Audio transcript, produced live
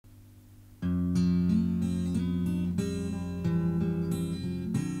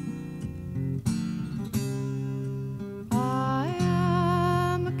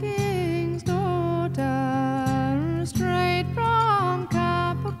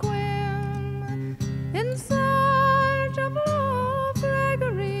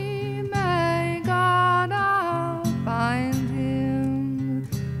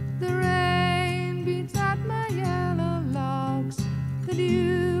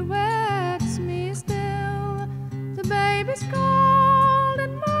is cold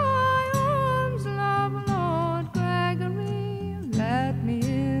in my arms, love, Lord Gregory, let me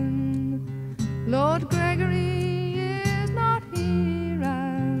in. Lord Gregory is not here,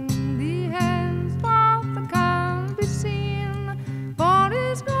 and the henceforth can't be seen, for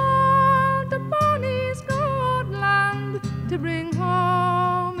he's gone to bonny Scotland to bring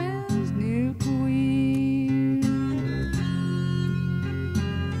home his new queen.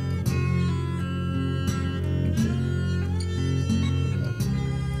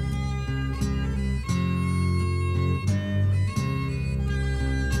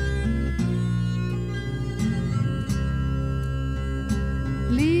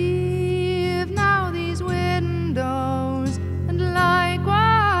 Leave now these windows, and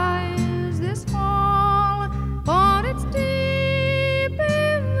likewise this hall, for it's deep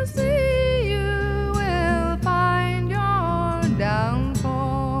in the sea you will find your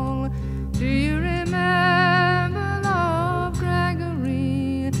downfall. Do you remember, Lord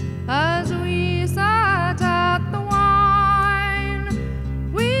Gregory, as we sat at the wine,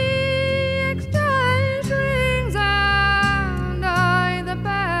 we exchanged rings, and I the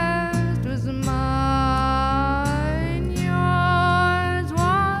best was mine. Yours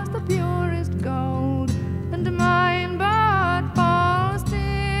was the purest gold, and mine but false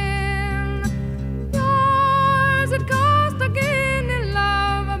tin. Yours it cost a guinea,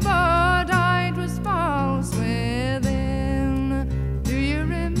 love, but it was false within. Do you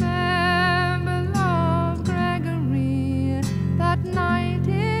remember, Lord Gregory, that night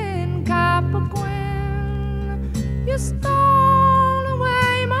in Cappoquin? You stole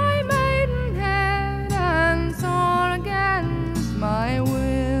away my maidenhead and swore against my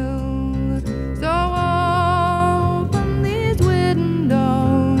will. So open these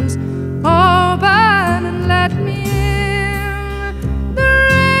windows, open and let me in. The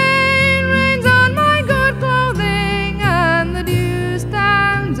rain rains on my good clothing, and the dew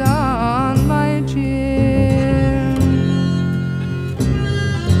stands on my chin.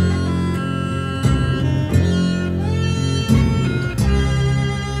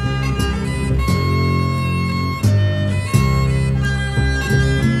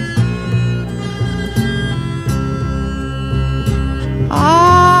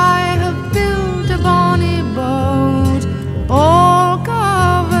 I have built a bonny boat, all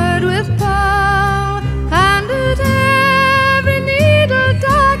covered with pearl, and at every needle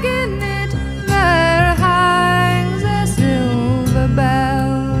tuck in it there hangs a silver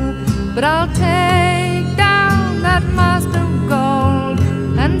bell. But I'll take down that mast of gold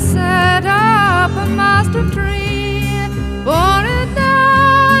and say